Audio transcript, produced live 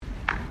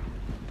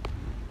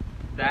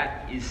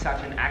That is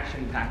such an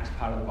action-packed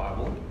part of the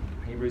Bible.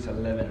 Hebrews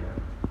 11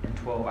 and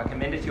 12. I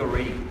commend it to your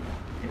reading.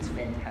 It's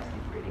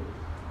fantastic reading.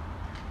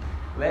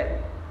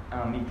 Let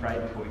me pray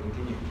before we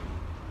continue.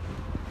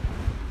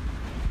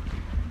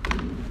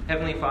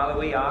 Heavenly Father,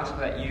 we ask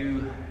that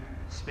you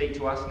speak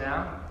to us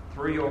now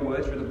through your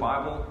words, through the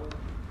Bible,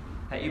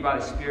 that you by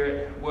the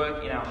Spirit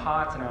work in our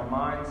hearts and our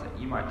minds, that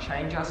you might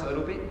change us a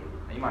little bit,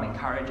 that you might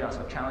encourage us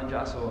or challenge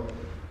us or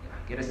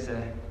get us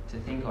to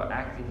think or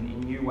act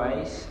in new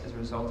ways as a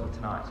result of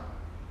tonight.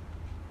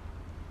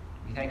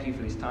 We thank you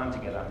for this time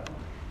together.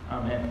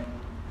 Amen.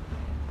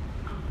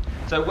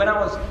 So when I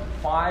was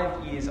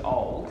 5 years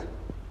old,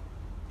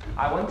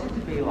 I wanted to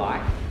be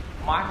like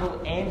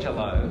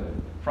Michelangelo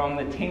from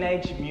the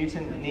Teenage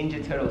Mutant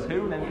Ninja Turtles.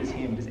 Who remembers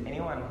him? Does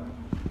anyone?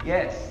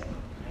 Yes.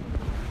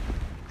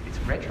 It's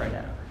retro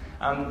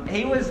now.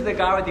 He was the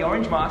guy with the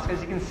orange mask,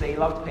 as you can see. He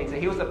loved pizza.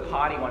 He was the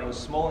party one. He was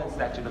small in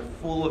stature, but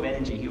full of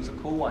energy. He was a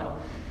cool one.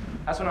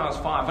 That's when I was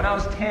 5. When I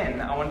was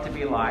 10, I wanted to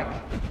be like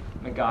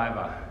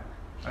MacGyver.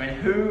 I mean,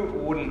 who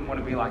wouldn't want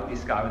to be like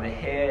this guy with a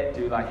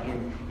hairdo like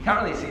him? You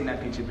can't really see in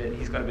that picture, but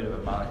he's got a bit of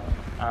a mullet.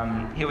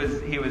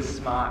 He was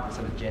smart, but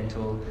sort of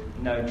gentle.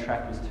 No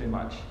track was too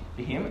much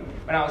for him.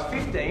 When I was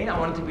 15, I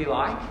wanted to be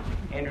like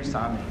Andrew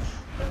Simons.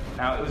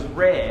 Now, it was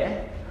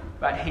rare,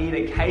 but he'd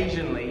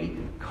occasionally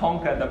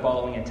conquer the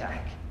bowling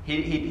attack.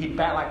 He'd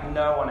bat like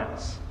no one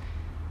else.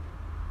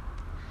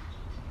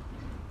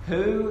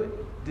 Who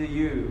do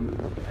you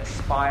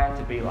aspire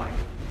to be like?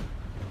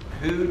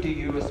 Who do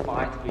you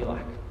aspire to be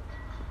like?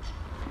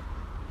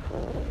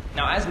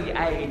 Now, as we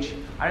age,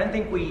 I don't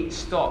think we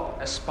stop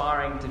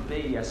aspiring to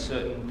be a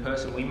certain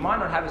person. We might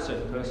not have a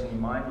certain person in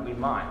mind, we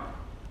might.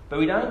 But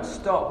we don't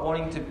stop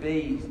wanting to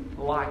be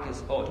like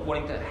us or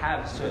wanting to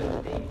have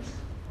certain things.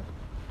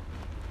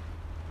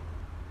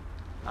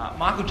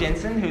 Michael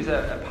Jensen, who's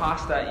a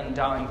pastor in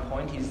Darling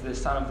Point, he's the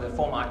son of the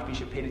former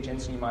Archbishop Peter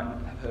Jensen, you might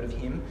have heard of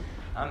him.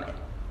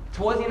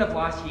 Towards the end of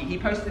last year, he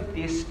posted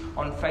this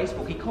on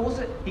Facebook. He calls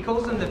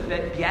them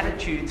the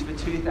Beatitudes for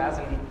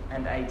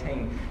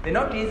 2018. They're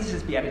not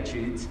Jesus'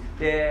 Beatitudes.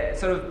 They're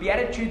sort of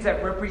Beatitudes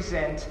that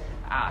represent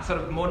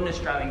sort of modern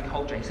Australian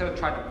culture. He sort of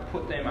tried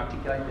to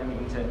articulate them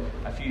into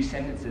a few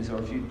sentences or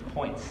a few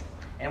points.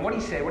 And what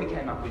he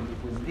came up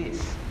with was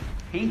this.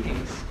 He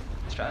thinks,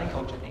 Australian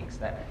culture thinks,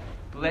 that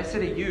blessed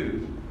are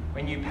you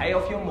when you pay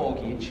off your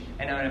mortgage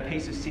and own a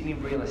piece of Sydney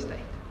real estate.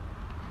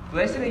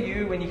 Blessed are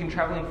you when you can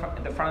travel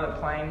in the front of the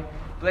plane.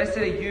 Blessed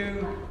are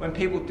you when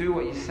people do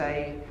what you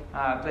say.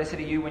 Blessed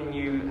are you when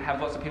you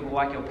have lots of people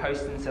like your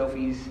posts and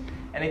selfies.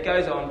 And it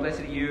goes on.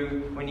 Blessed are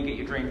you when you get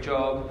your dream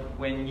job,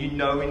 when you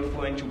know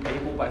influential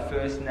people by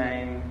first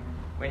name,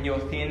 when you're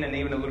thin and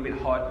even a little bit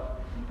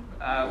hot,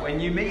 when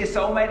you meet your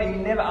soulmate and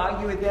you never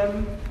argue with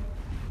them.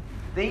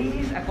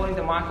 These, according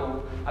to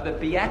Michael, are the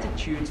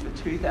Beatitudes for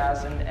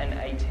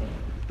 2018.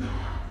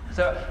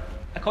 So,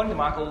 according to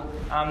Michael,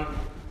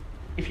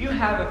 if you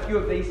have a few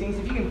of these things,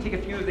 if you can tick a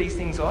few of these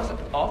things off,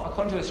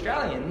 according to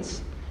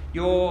Australians,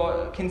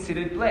 you're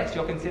considered blessed.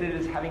 You're considered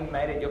as having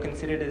made it. You're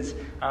considered as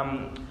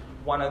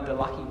one of the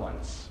lucky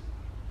ones.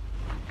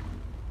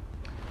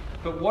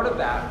 But what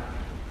about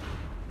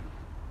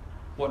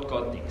what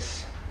God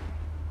thinks?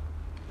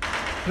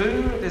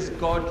 Who does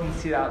God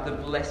consider the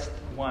blessed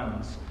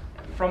ones?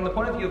 From the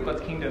point of view of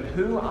God's kingdom,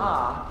 who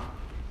are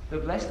the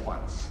blessed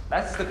ones?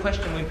 That's the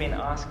question we've been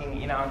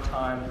asking in our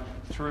time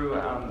through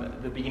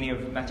the beginning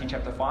of Matthew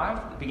chapter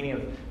 5, the beginning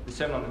of the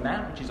Sermon on the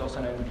Mount, which is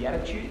also known as the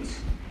Beatitudes.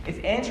 It's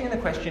answering the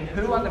question,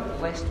 who are the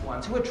blessed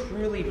ones? Who are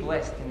truly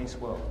blessed in this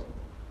world?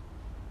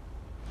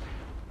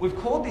 We've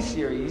called this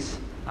series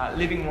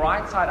Living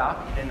Right Side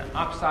Up in an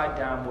Upside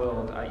Down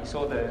World. You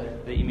saw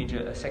the image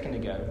a second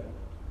ago.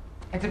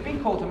 It's a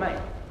big call to make.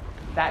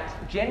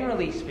 That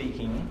generally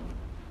speaking,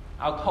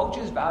 our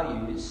culture's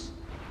values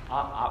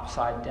are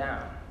upside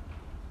down.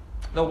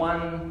 The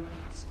ones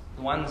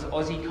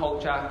Aussie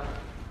culture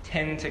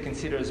tend to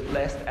consider as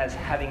blessed, as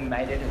having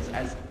made it,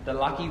 as the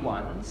lucky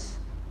ones,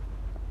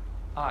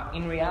 are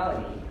in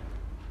reality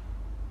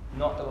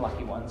not the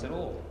lucky ones at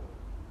all.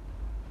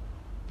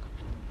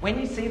 When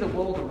you see the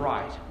world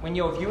right, when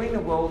you're viewing the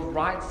world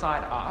right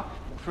side up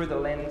through the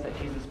lens that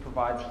Jesus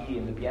provides here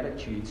in the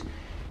Beatitudes,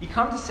 you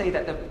come to see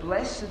that the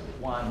blessed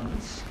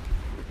ones,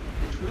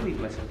 the truly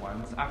blessed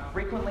ones, are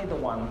frequently the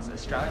ones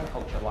Australian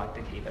culture like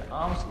to keep at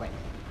arm's length.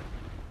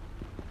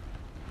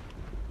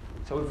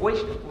 So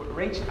we've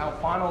reached our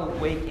final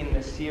week in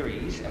the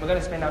series, and we're going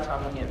to spend our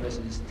time looking at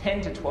verses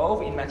 10 to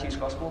 12 in Matthew's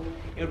Gospel.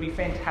 It would be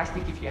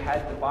fantastic if you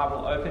had the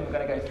Bible open. We're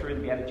going to go through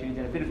the Beatitudes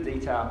in a bit of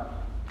detail,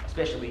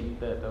 especially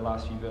the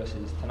last few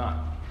verses tonight.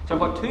 So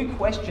I've got two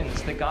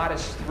questions to guide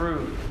us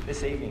through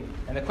this evening.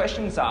 And the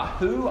questions are,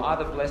 who are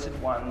the blessed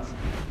ones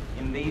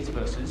in these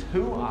verses?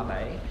 Who are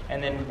they?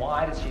 And then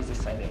why does Jesus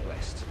say they're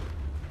blessed?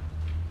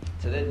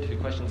 So they're the two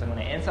questions I'm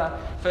going to answer.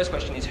 First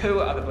question is, who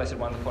are the blessed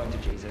ones according to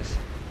Jesus?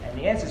 And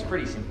the answer is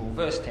pretty simple.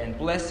 Verse 10,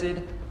 blessed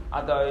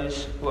are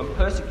those who are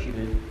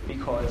persecuted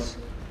because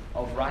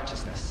of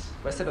righteousness.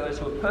 Blessed are those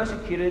who are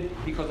persecuted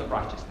because of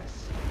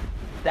righteousness.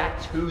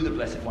 That's who the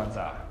blessed ones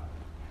are.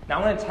 Now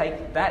I'm going to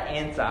take that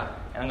answer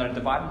and I'm going to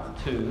divide it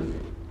into two,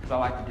 because I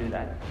like to do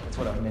that. That's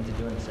what I'm meant to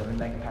do in the sermon,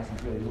 make a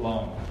passage really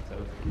long, so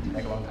it will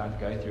take a long time to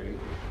go through.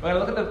 We're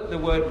going to look at the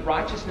word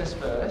righteousness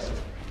first,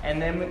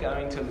 and then we're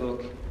going to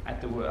look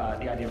at the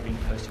idea of being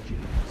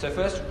persecuted. So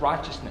first,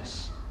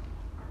 righteousness.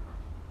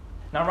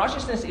 Now,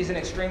 righteousness is an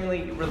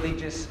extremely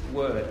religious-y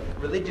word.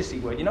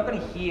 You're not going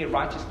to hear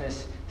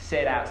righteousness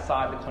said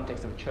outside the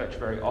context of church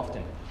very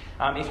often.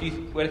 If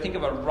you were to think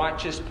of a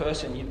righteous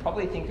person, you'd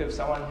probably think of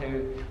someone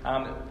who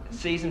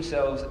sees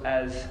themselves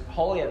as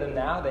holier than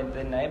thou,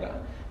 their neighbour,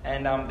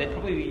 and they'd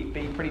probably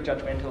be pretty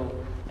judgmental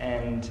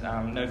and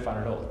no fun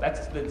at all.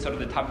 That's the sort of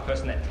the type of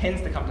person that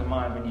tends to come to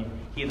mind when you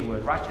hear the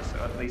word righteous,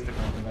 or at least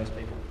according to most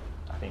people,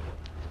 I think.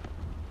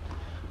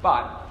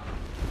 But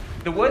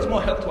the word's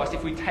more help to us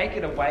if we take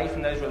it away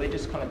from those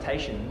religious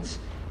connotations.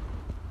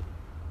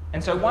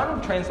 And so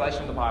one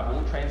translation of the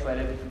Bible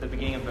translated at the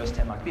beginning of verse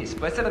 10 like this: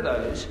 "Blessed are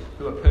those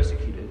who are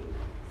persecuted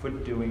for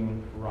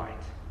doing right."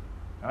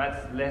 Now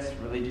that's less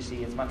religious-y,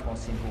 it's much more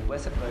simple.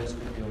 Blessed are those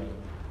for doing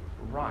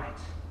right.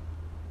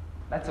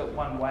 That's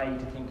one way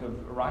to think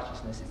of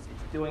righteousness.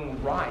 It's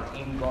doing right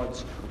in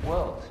God's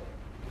world.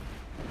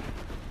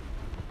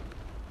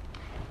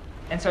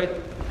 And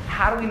so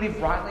how do we live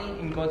rightly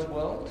in God's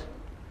world?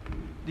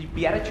 The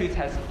Beatitudes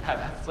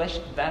have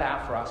fleshed that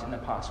out for us in the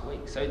past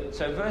week. So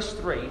verse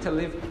 3, to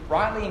live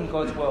rightly in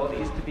God's world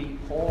is to be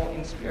poor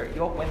in spirit.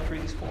 York went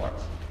through this for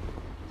us.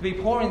 To be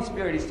poor in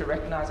spirit is to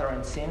recognise our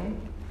own sin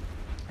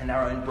and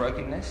our own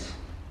brokenness,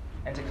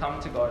 and to come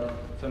to God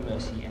for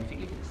mercy and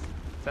forgiveness.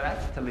 So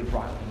that's to live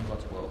rightly in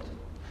God's world.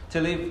 To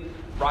live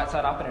right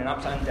side up in an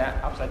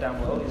upside down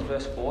world is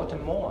verse 4, to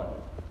mourn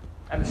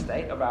at the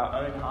state of our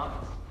own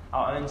hearts,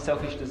 our own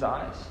selfish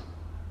desires,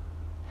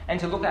 and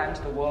to look out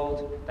into the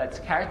world that's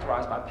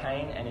characterised by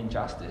pain and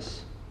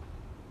injustice,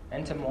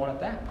 and to mourn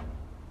at that.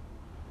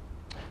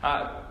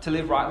 To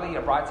live rightly,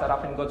 a right side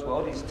up in God's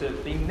world, is to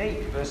be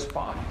meek, verse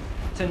 5.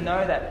 To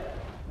know that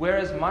we're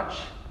as much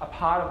a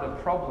part of the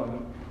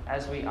problem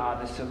as we are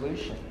the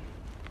solution.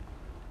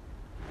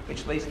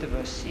 Which leads to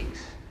verse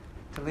 6.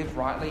 To live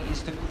rightly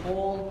is to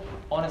call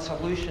on a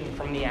solution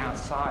from the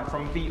outside,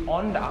 from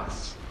beyond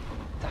us,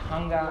 to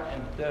hunger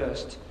and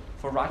thirst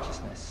for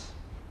righteousness.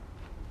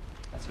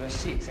 That's verse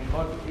 6, and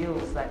God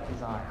feels that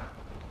desire.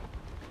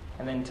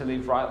 And then to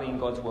live rightly in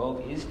God's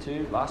world is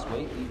to, last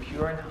week, be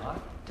pure in heart,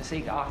 to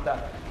seek after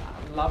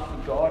love for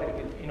God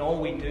in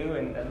all we do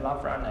and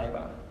love for our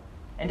neighbour,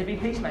 and to be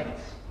peacemakers.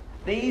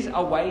 These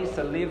are ways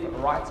to live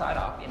right side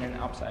up in an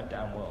upside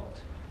down world.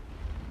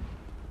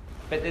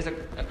 But there's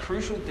a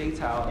crucial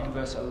detail in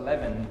verse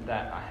 11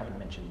 that I haven't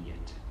mentioned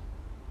yet.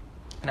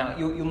 Now,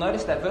 you'll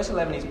notice that verse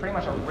 11 is pretty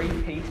much a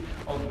repeat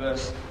of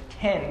verse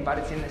 10, but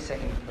it's in the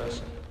second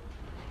person.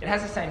 It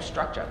has the same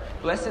structure.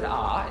 Blessed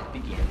are, it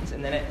begins,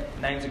 and then it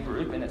names a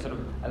group, and it sort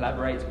of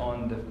elaborates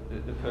on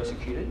the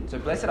persecuted. So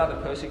blessed are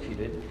the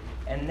persecuted,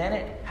 and then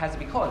it has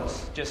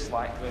because, just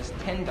like verse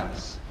 10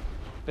 does.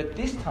 But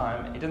this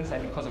time, it doesn't say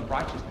because of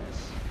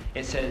righteousness.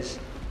 It says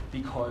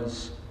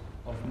because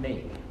of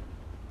me.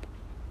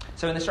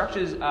 So in the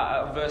structures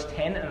of verse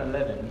 10 and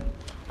 11,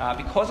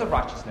 because of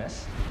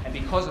righteousness and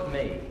because of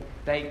me,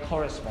 they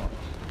correspond.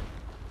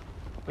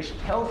 Which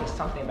tells us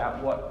something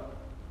about what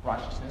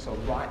righteousness or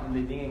right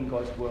living in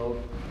God's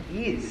world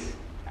is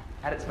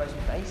at its most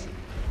basic.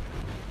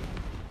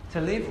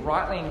 To live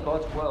rightly in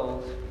God's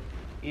world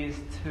is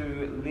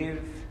to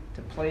live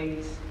to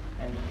please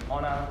and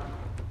honour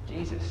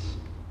Jesus.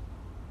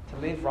 To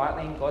live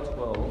rightly in God's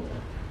world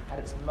at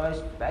its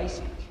most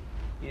basic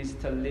is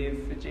to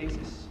live for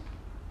Jesus.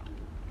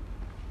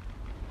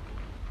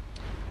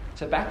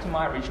 So back to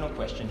my original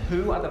question,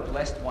 who are the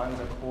blessed ones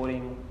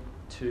according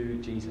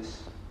to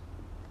Jesus?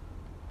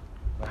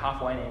 We're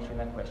halfway in answering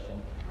that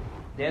question.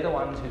 They're the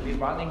ones who live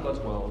rightly in God's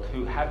world,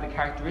 who have the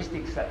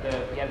characteristics that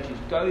the Beatitudes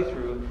go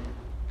through,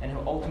 and who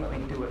ultimately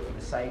do it for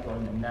the sake or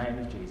in the name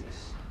of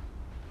Jesus.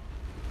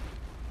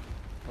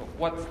 But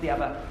what's the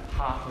other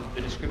half of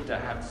the descriptor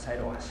have to say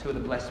to us? Who are the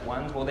blessed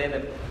ones? Well,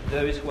 they're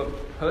those who are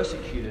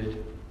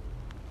persecuted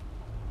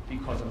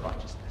because of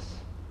righteousness.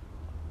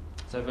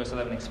 So verse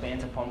 11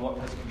 expands upon what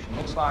persecution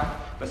looks like.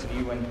 Blessed are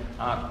you when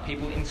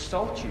people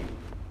insult you.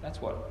 That's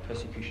what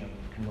persecution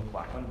can look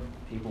like, when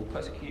people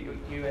persecute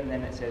you, and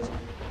then it says,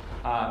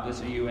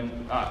 blessed are you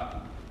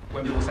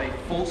when people say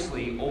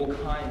falsely all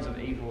kinds of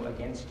evil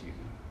against you.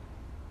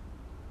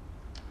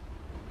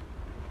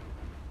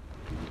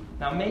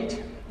 Now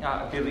meet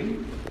Billy,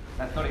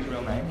 that's not his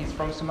real name, he's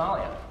from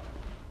Somalia.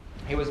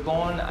 He was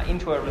born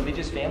into a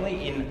religious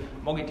family in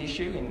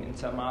Mogadishu in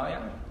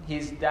Somalia.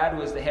 His dad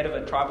was the head of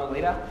a tribal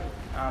leader,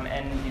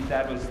 and his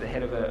dad was the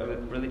head of a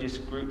religious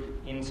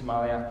group in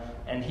Somalia,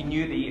 and he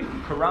knew the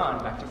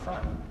Quran back to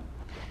front.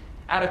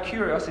 Out of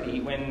curiosity,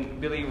 when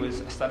Billy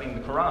was studying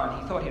the Quran,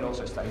 he thought he'd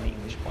also study the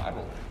English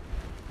Bible.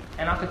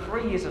 And after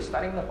 3 years of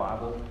studying the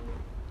Bible,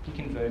 he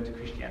converted to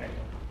Christianity.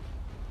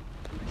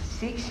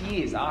 6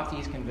 years after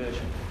his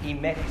conversion, he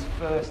met his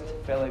first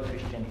fellow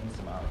Christian in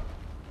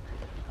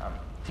Somalia.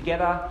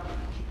 Together,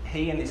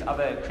 he and this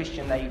other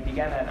Christian, they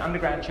began an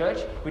underground church,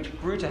 which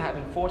grew to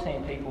having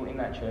 14 people in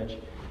that church.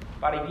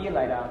 But a year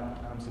later,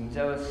 some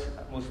zealous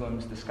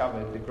Muslims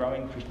discovered the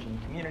growing Christian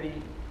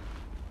community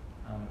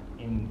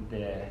in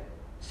their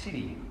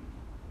city.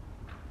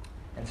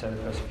 And so the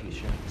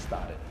persecution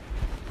started.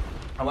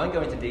 I won't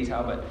go into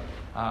detail, but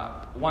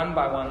one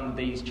by one,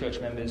 these church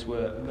members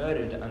were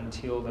murdered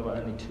until there were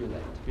only two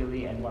left,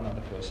 Billy and one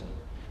other person.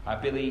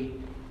 Billy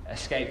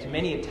escaped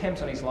many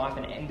attempts on his life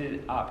and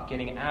ended up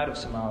getting out of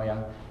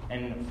Somalia.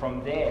 And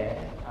from there,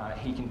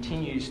 he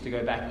continues to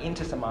go back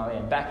into Somalia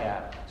and back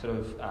out, sort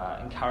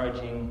of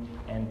encouraging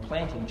and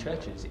planting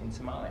churches in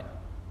Somalia.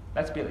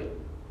 That's Billy.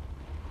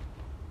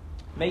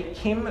 Meet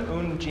Kim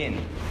Eun-jin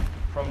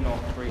from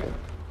North Korea.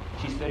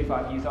 She's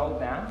 35 years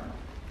old now,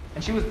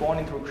 and she was born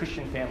into a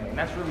Christian family. And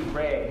that's really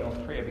rare in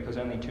North Korea because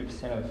only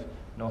 2% of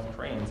North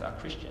Koreans are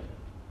Christian.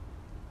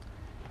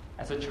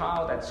 As a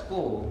child at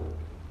school,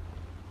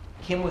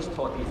 Kim was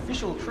taught the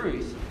official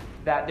truth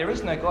that there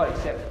is no God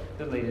except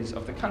the leaders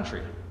of the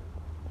country.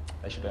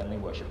 They should only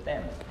worship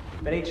them.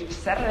 But each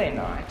Saturday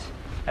night,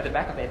 at the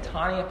back of their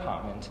tiny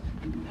apartment,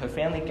 her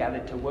family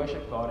gathered to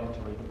worship God and to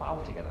read the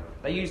Bible together.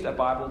 They used a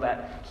Bible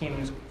that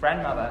Kim's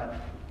grandmother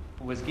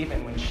was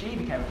given when she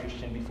became a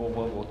Christian before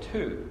World War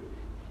II. It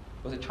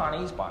was a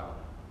Chinese Bible.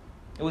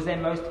 It was their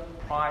most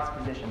prized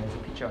possession. There's a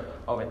picture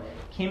of it.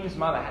 Kim's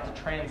mother had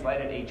to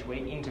translate it each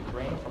week into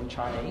Korean from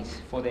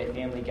Chinese for their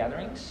family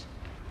gatherings.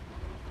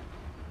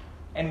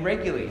 And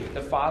regularly,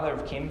 the father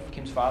of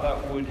Kim's father,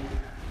 would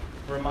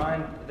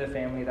remind the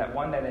family that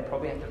one day they'd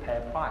probably have to pay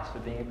a price for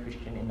being a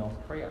Christian in North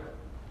Korea.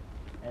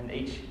 And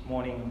each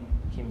morning,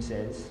 Kim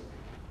says,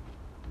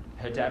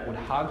 her dad would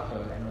hug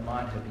her and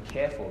remind her to be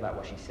careful about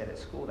what she said at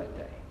school that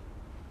day.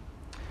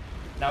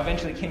 Now,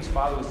 eventually, Kim's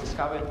father was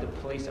discovered. The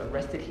police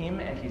arrested him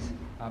and his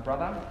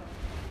brother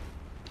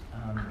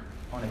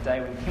on a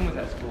day when Kim was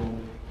at school,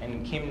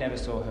 and Kim never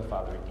saw her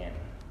father again.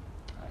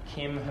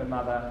 Kim, her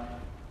mother,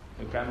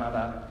 her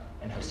grandmother,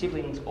 and her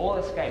siblings all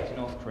escaped to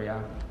North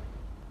Korea.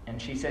 And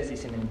she says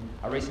this in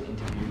a recent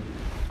interview.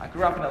 I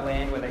grew up in a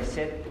land where they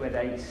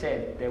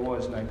said there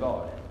was no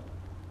God.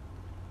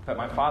 But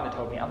my father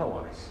told me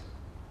otherwise.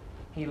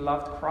 He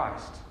loved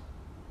Christ,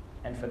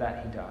 and for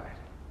that he died.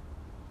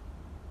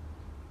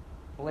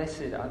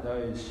 Blessed are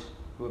those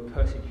who are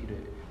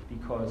persecuted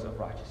because of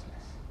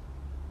righteousness.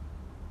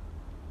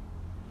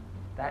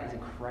 That is a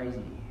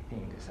crazy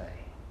thing to say.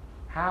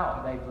 How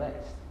are they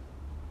blessed?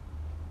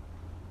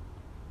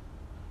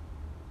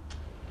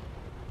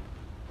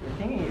 The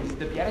thing is,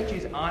 the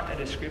Beatitudes aren't a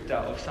descriptor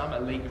of some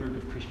elite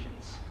group of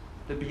Christians.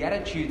 The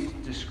Beatitudes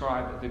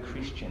describe the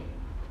Christian.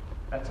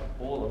 That's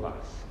all of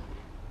us.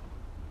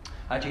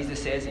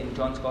 Jesus says in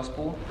John's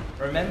Gospel,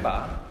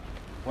 remember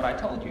what I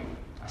told you.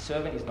 A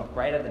servant is not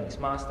greater than his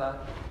master.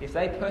 If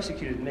they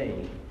persecuted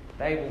me,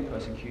 they will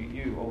persecute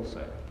you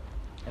also.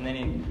 And then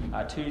in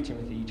 2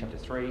 Timothy chapter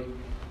 3,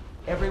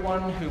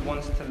 everyone who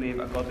wants to live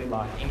a godly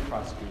life in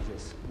Christ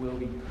Jesus will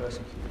be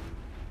persecuted.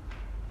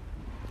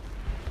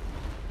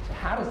 So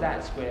how does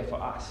that square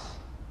for us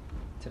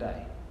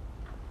today?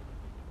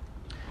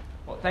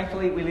 Well,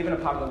 thankfully, we live in a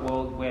part of the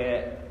world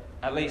where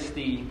at least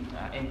the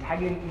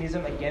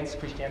antagonism against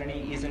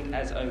Christianity isn't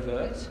as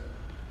overt.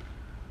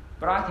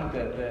 But I think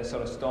that the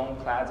sort of storm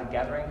clouds are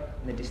gathering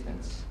in the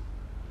distance.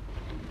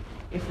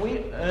 If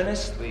we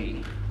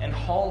earnestly and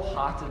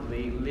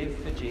wholeheartedly live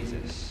for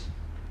Jesus,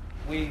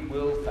 we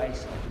will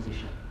face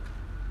opposition.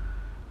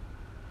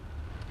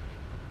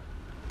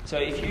 So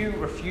if you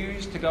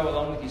refuse to go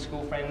along with your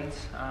school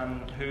friends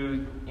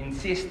who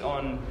insist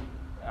on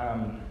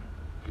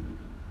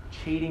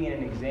cheating in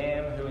an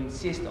exam, who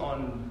insist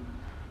on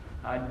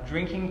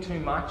drinking too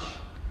much,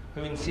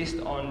 who insist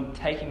on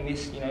taking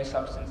this,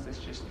 substance, let's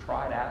just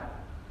try it out.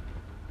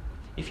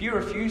 If you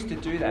refuse to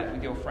do that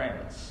with your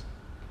friends,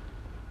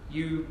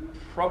 you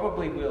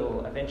probably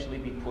will eventually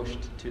be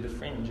pushed to the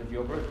fringe of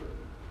your group.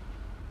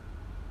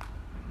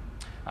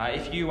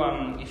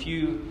 If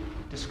you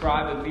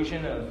describe a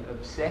vision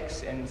of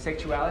sex and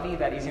sexuality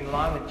that is in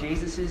line with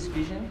Jesus'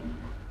 vision,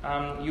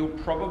 you'll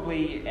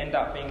probably end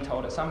up being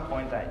told at some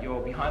point that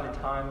you're behind the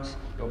times,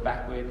 you're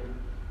backward,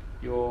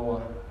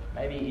 you're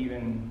maybe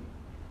even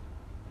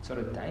sort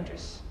of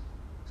dangerous,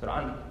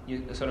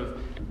 you're sort of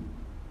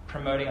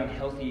promoting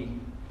unhealthy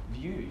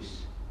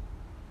views.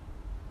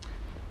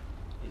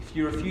 If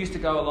you refuse to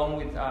go along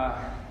with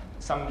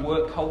some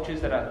work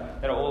cultures that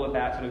are all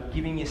about sort of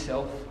giving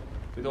yourself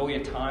with all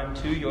your time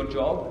to your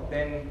job,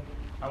 then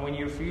when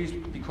you refuse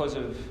because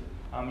of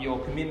your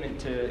commitment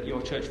to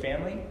your church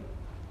family,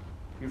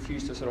 you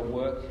refuse to sort of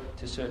work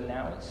to certain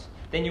hours,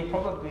 then you'll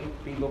probably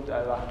be looked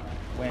over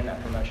when a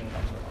promotion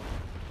comes along.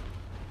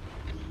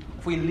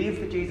 If we live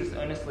for Jesus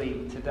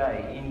earnestly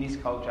today in this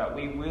culture,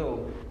 we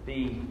will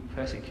be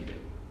persecuted.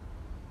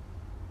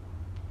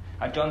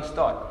 John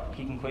Stott,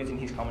 he concludes in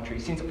his commentary,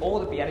 since all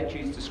the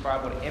Beatitudes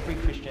describe what every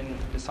Christian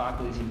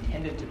disciple is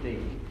intended to be,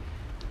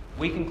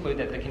 we conclude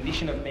that the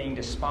condition of being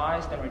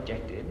despised and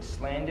rejected,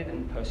 slandered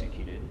and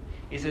persecuted,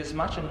 is as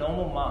much a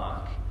normal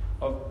mark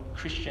of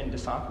Christian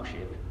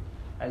discipleship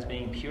as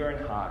being pure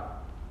in heart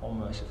or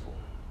merciful.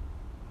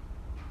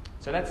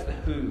 So that's the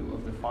who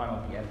of the final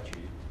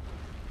beatitude.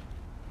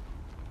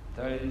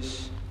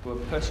 Those who are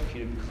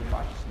persecuted because of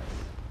righteousness.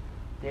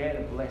 They're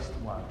the blessed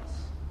ones.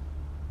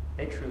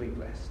 They're truly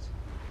blessed.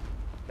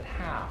 But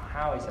how?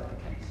 How is that the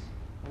case?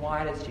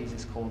 Why does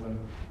Jesus call them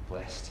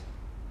blessed?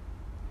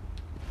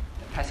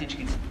 The passage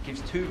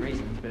gives two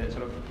reasons, but it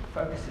sort of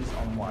focuses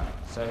on one.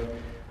 So,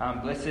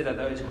 blessed are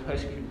those who are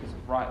persecuted because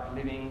of right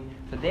living,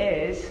 for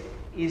theirs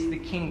is the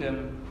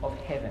kingdom of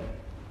heaven.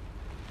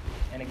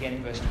 And again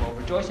in verse 12,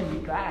 rejoice and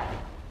be glad,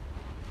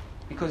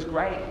 because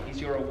great is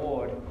your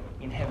reward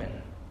in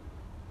heaven.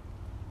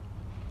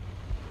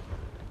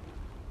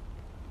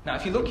 Now,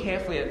 if you look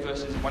carefully at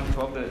verses 1 to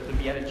 12, the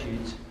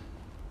Beatitudes,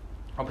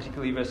 or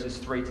particularly verses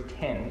 3 to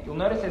 10, you'll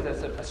notice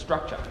there's a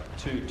structure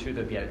to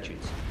the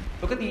Beatitudes.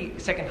 Look at the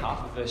second half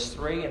of verse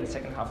 3 and the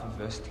second half of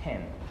verse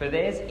 10. For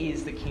theirs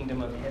is the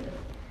kingdom of heaven.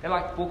 They're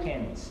like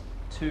bookends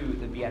to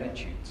the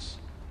Beatitudes.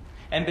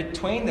 And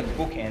between the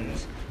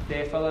bookends,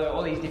 there follow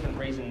all these different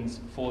reasons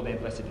for their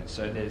blessedness.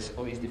 So there's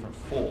all these different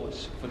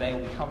fors. For they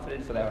will be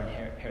comforted, for they will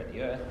inherit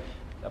the earth,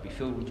 they'll be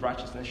filled with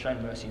righteousness,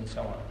 shown mercy, and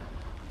so on.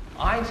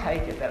 I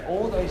take it that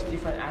all those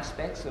different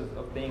aspects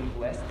of being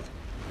blessed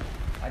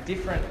are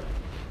different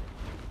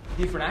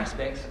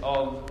aspects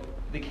of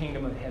the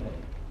kingdom of heaven.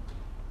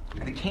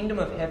 The kingdom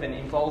of heaven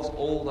involves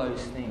all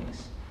those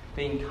things.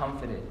 Being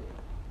comforted,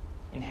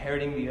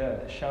 inheriting the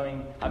earth,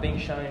 being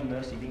shown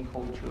mercy, being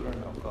called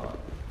children of God.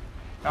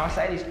 Now I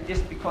say this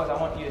just because I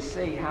want you to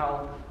see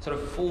how sort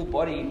of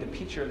full-bodied the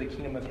picture of the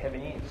kingdom of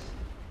heaven is.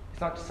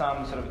 It's not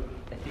some sort of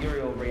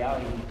ethereal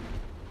reality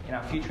in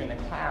our future in the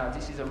clouds.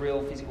 This is a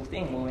real physical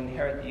thing. We'll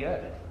inherit the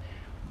earth.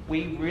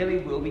 We really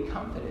will be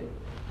comforted.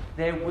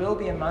 There will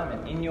be a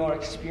moment in your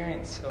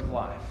experience of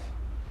life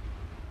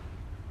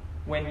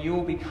when you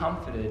will be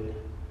comforted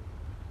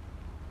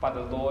by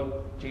the Lord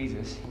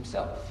Jesus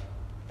himself.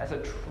 That's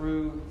a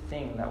true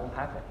thing that will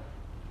happen.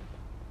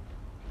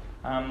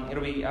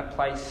 It'll be a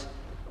place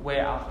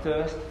where our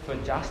thirst for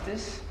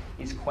justice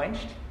is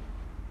quenched.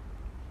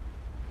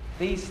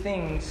 These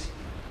things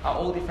are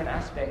all different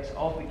aspects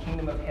of the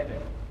kingdom of heaven,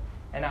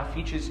 and our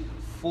future's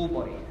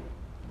full-bodied.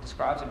 It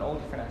describes in all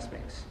different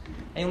aspects.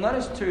 And you'll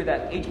notice too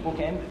that each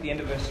bookend at the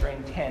end of verse 3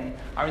 and 10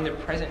 are in the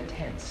present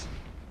tense,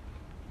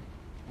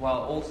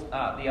 while all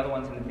the other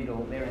ones in the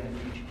middle, they're in the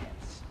future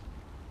tense.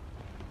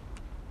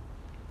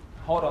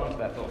 Hold on to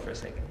that thought for a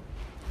second.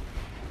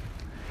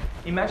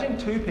 Imagine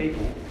two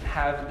people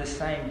have the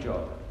same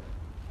job.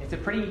 It's a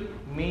pretty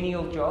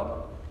menial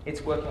job.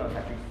 It's working on a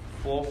factory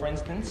floor, for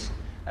instance.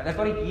 And they've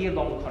got a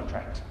year-long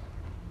contract.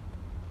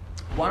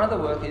 One of the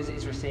workers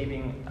is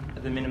receiving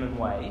the minimum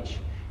wage,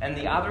 and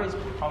the other is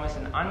promised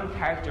an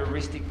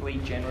uncharacteristically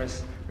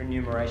generous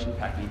remuneration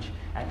package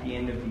at the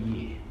end of the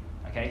year.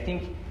 Okay,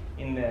 think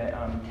in the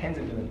tens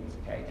of millions,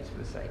 okay, just for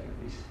the sake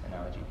of this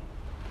analogy.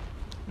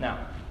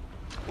 Now,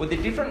 will the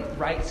different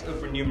rates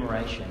of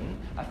remuneration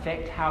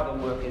affect how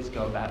the workers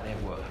go about their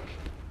work?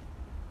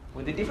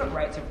 Will the different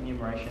rates of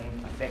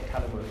remuneration affect how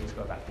the workers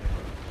go about their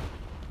work?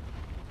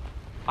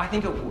 I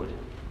think it would.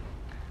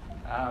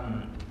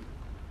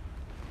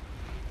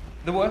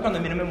 The work on the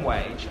minimum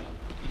wage,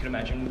 you can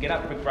imagine, would get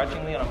up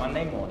begrudgingly on a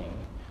Monday morning,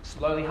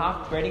 slowly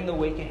half dreading the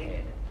week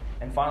ahead,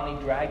 and finally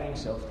dragging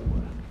himself to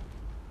work.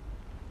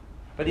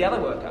 But the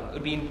other worker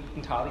would be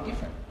entirely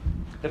different.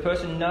 The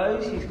person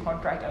knows his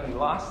contract only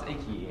lasts a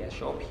year, a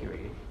short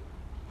period,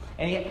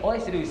 and all he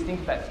has to do is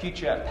think of that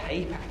future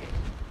pay packet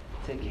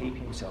to keep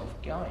himself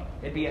going.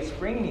 There'd be a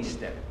spring in his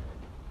step.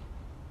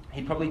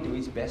 He'd probably do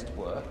his best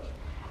work,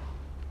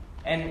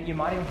 and you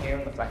might even hear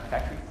on the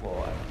factory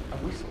floor a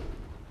whistle,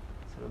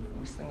 sort of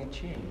whistling a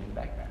tune in the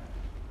background.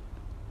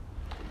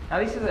 Now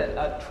this is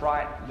a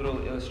trite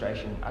little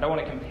illustration. I don't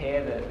want to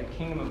compare the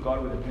kingdom of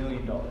God with $1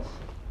 million.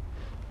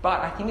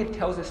 But I think it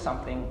tells us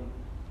something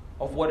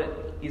of what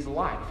it is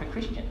like for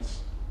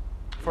Christians.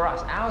 For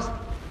us, ours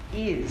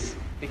is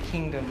the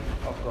kingdom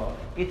of God.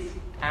 It's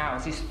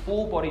ours. This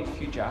full-bodied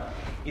future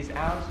is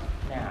ours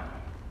now.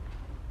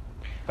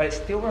 But it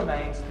still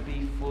remains to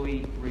be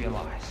fully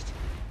realised.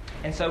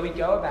 And so we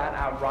go about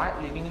our right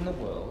living in the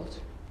world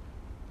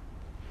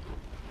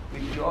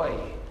with joy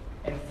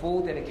and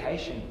full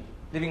dedication,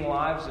 living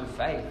lives of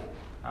faith,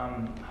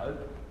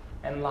 hope,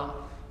 and love.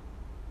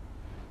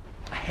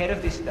 Ahead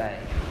of this day,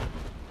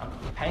 I'm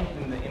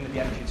painting in the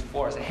Beatitudes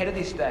for us, ahead of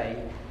this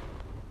day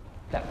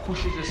that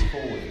pushes us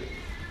forward.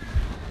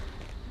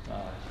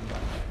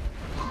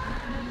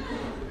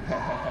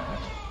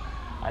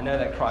 I know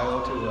that cry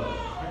all too well.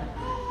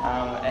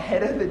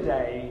 Ahead of the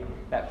day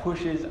that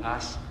pushes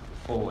us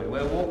forward.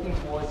 We're walking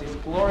towards this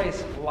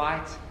glorious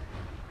light,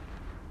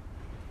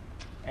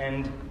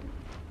 and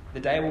the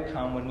day will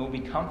come when we'll be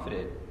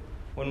comforted,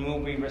 when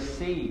we'll be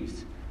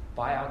received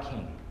by our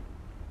King,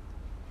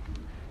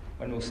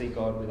 when we'll see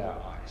God with our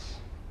eyes.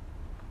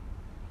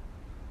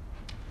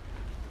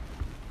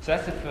 So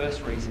that's the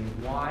first reason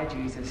why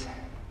Jesus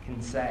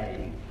can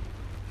say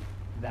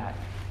that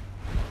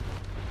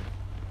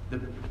the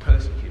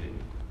persecuted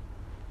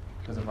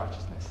because of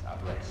righteousness are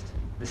blessed.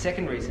 The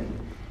second reason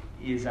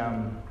is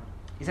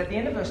is at the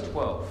end of verse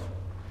 12.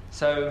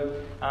 So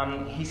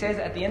he says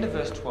at the end of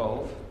verse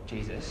 12,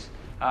 Jesus,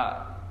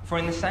 for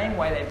in the same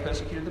way they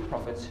persecuted the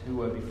prophets who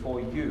were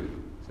before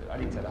you. So I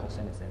didn't say the whole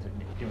sentence then, so it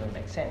didn't really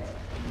make sense.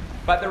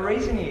 But the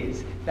reason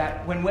is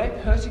that when we're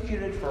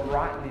persecuted for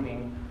right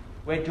living,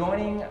 we're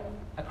joining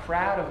a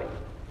crowd of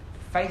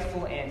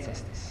faithful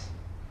ancestors.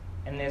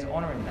 And there's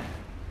honour in that.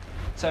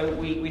 So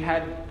we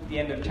had the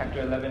end of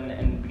chapter 11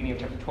 and the beginning of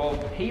chapter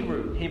 12,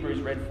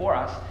 Hebrews read for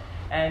us.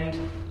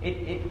 And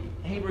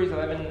Hebrews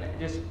 11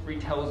 just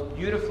retells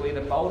beautifully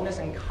the boldness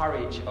and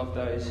courage of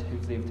those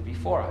who've lived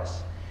before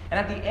us. And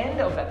at the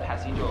end of that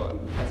passage, or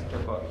passage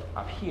I've got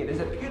up here, there's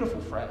a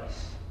beautiful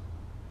phrase.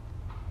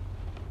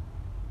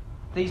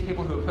 These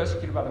people who were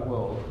persecuted by the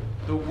world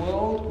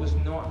was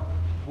not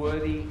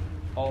worthy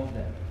of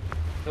them.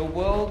 The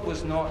world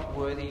was not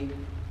worthy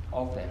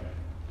of them.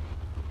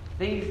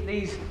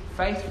 These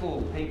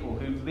faithful people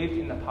who lived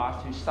in the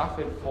past, who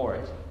suffered for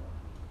it,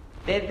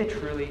 they're the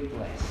truly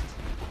blessed.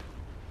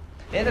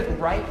 They're the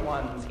great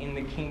ones in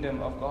the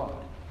kingdom of God.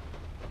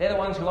 They're the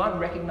ones who aren't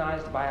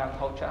recognised by our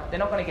culture. They're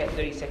not going to get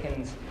 30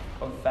 seconds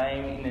of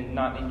fame in the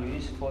nightly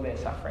news for their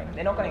suffering.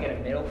 They're not going to get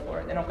a medal for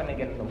it. They're not going to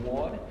get an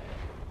award.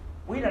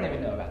 We don't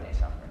even know about their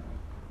suffering.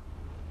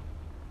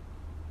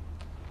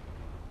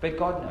 But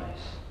God knows.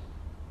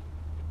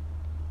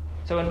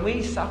 So when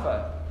we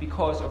suffer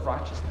because of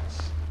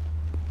righteousness,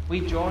 we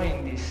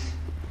join this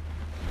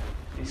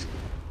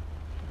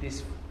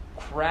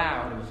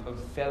crowd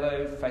of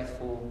fellow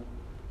faithful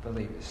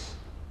believers.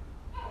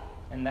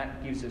 And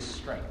that gives us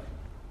strength.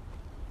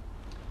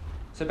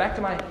 So back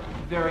to my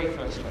very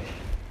first question.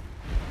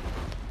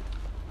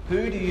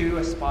 Who do you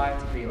aspire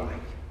to be like?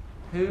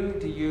 Who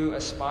do you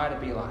aspire to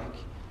be like?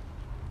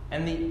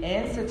 And the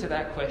answer to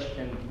that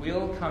question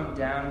will come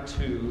down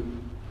to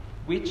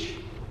which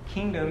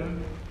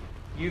kingdom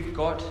you've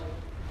got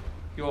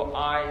your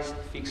eyes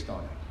fixed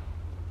on.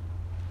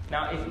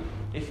 Now,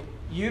 if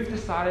you've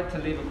decided to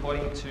live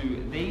according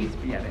to these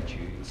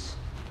Beatitudes,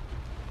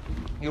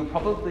 you'll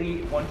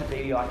probably want to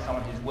be like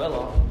someone who's well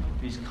off,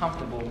 who's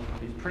comfortable,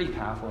 who's pretty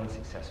powerful and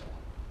successful.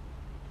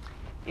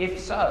 If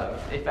so,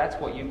 if that's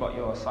what you've got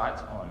your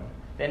sights on,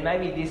 then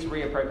maybe this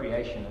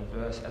reappropriation of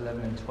verse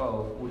 11 and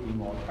 12 would be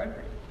more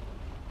appropriate.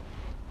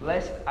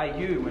 Blessed are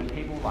you when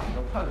people like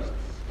your posts,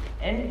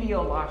 envy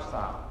your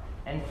lifestyle,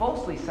 and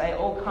falsely say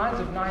all kinds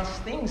of nice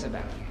things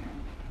about you.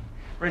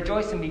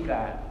 Rejoice and be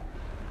glad,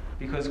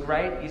 because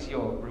great is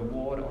your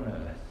reward on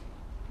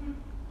earth,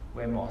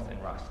 where moth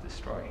and rust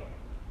destroy.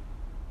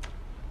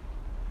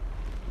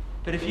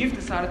 But if you've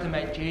decided to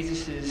make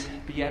Jesus'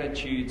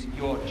 Beatitudes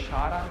your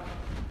charter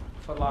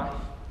for life,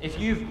 if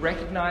you've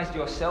recognised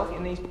yourself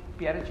in these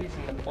Beatitudes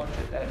and the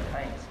portrait that it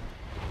paints,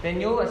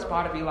 then you'll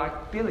aspire to be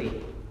like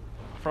Billy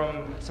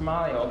from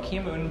Somalia, or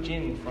Kim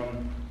Un-jin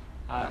from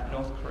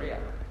North Korea,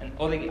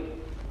 or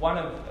one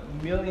of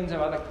millions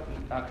of other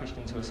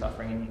Christians who are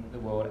suffering in the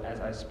world as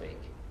I speak.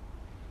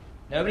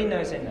 Nobody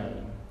knows their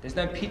name. There's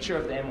no picture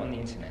of them on the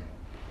internet,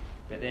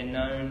 but they're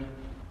known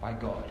by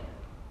God.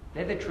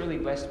 They're the truly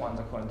blessed ones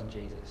according to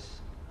Jesus.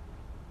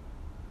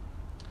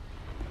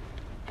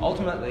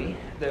 Ultimately,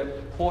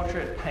 the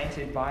portrait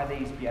painted by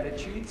these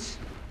Beatitudes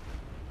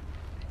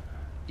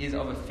is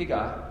of a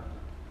figure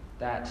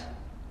that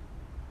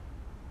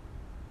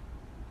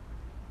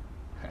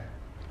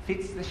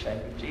fits the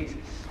shape of Jesus.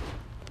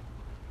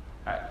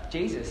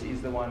 Jesus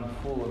is the one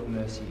full of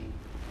mercy.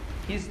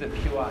 He's the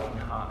pure in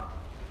heart.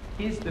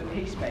 He's the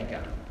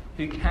peacemaker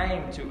who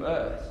came to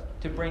earth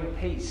to bring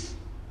peace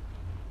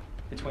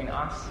between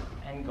us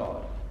and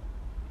God.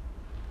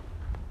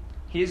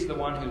 He's the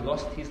one who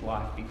lost his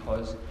life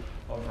because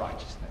of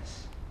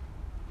righteousness.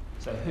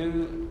 So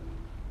who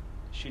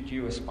should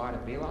you aspire to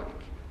be like?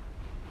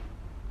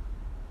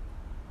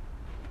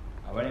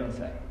 I won't even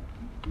say.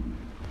 I'm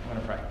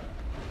going to pray.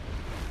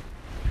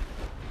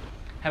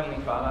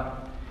 Heavenly Father,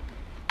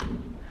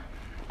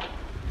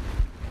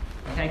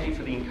 I thank you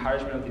for the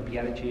encouragement of the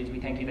Beatitudes. We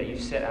thank you that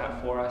you've set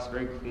out for us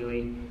very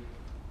clearly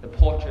the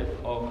portrait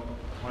of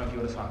one of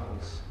your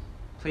disciples.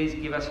 Please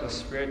give us your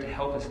Spirit to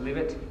help us live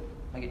it,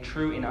 make it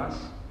true in us.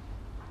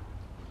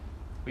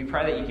 We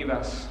pray that you give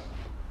us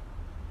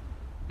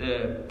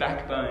the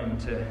backbone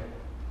to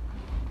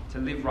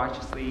live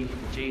righteously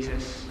for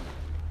Jesus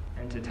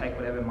and to take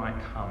whatever might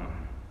come.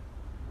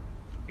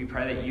 We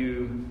pray that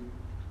you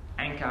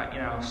anchor in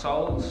our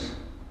souls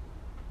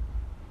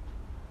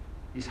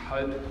this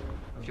hope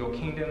of your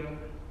kingdom,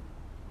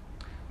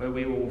 where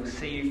we will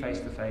see you face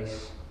to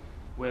face,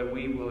 where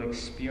we will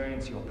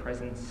experience your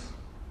presence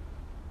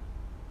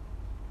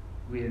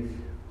with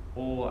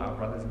all our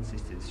brothers and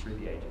sisters through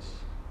the ages.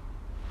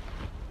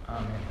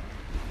 Amen.